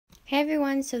Hey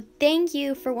everyone, so thank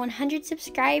you for 100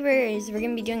 subscribers. We're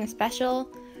going to be doing a special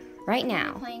right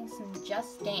now. Playing some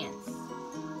Just Dance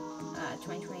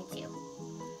 2022.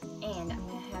 And I'm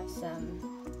going to have some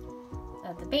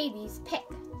of the babies pick.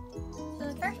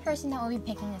 So the first person that will be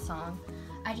picking a song,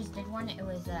 I just did one. It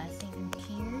was Saving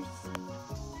Tears.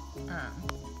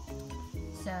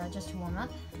 So just to warm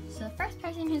up. So the first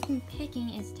person who's been picking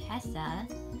is Tessa.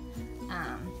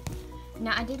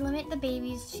 Now I did limit the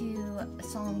babies to a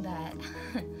song that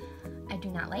I do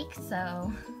not like,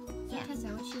 so yeah. Tessa,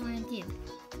 what you want to do?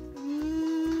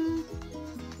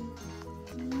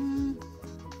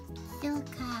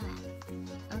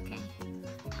 Okay.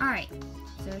 Alright,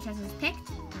 so Tessa's picked.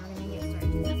 Now we're gonna get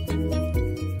started.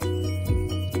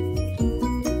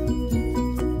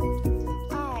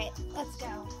 Alright, let's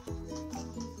go.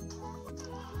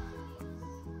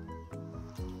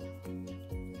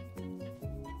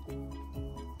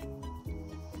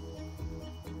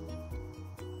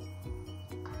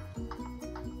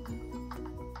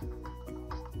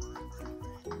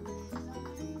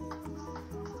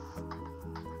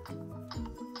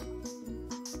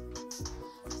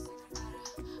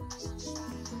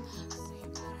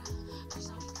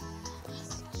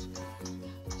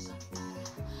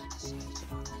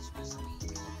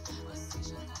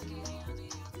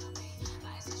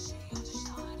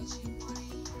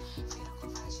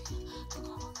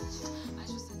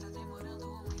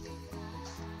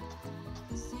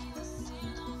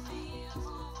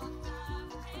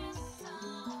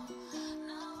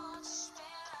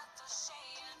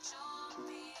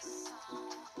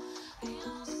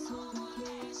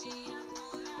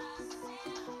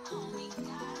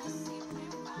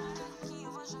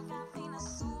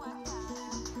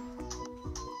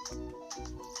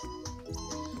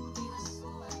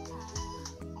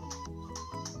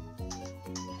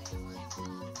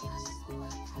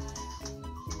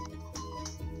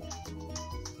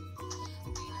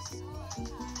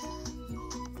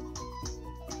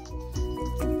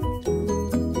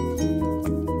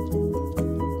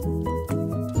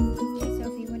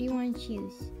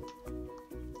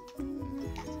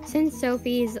 Since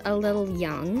Sophie's a little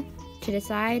young to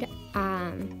decide,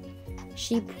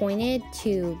 she pointed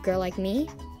to Girl Like Me,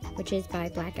 which is by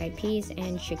Black Eyed Peas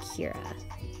and Shakira.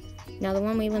 Now the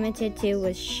one we limited to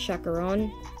was Chacarone,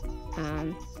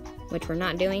 which we're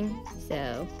not doing,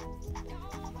 so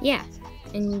yeah,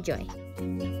 enjoy.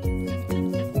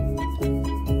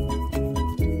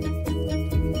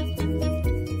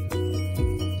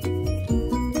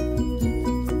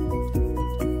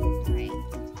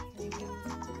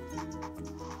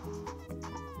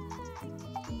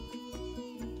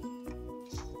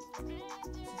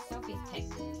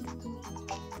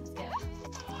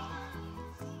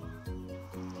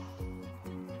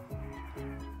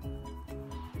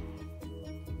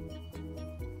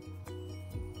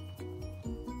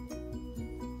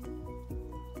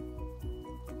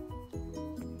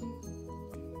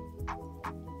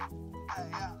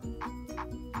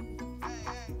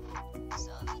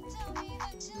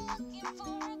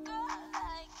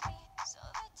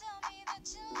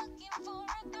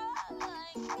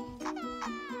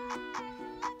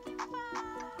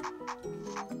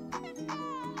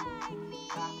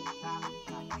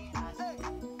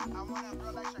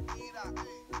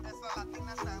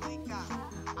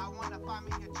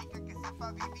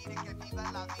 Que viva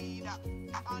la vida,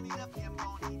 Anita bien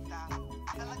bonita,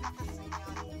 elegant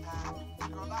señorita.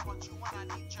 Girl, I want you when I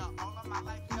need you. All of my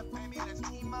life, yeah, baby, let's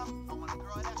team up. I want a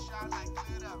girl that shine like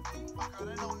glitter, a girl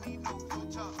that don't need no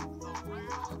filter. The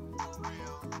real,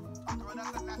 a girl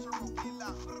that's a natural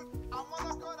killer. I want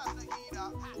a girl that's a heater,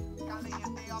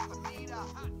 caliente off the meter.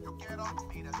 Yo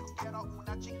quiero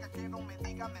una chica que no me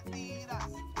diga mentiras.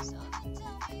 So they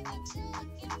tell me that you're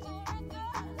looking for a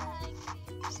girl like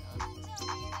me. So they tell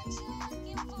me that you're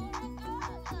looking for a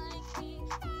girl like me.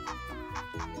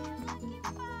 Looking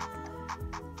for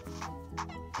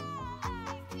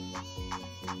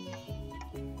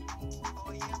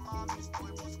Oye mami,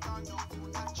 estoy buscando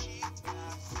una chica,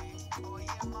 sí.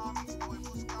 Oye mami, estoy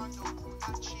buscando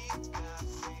una chica,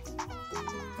 sí.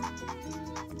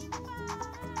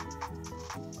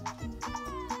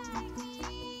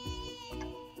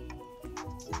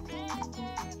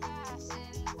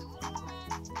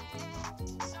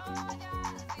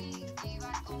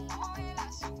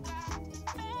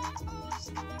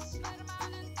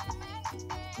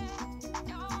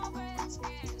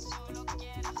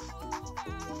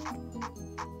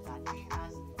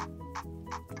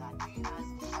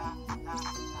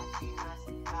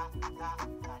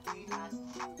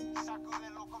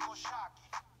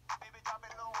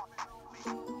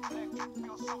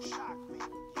 so shocked me.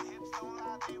 Your hips don't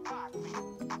lie, Hey, rock me.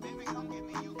 Baby, come get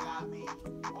me, you got me.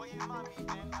 Boy, your mommy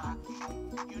been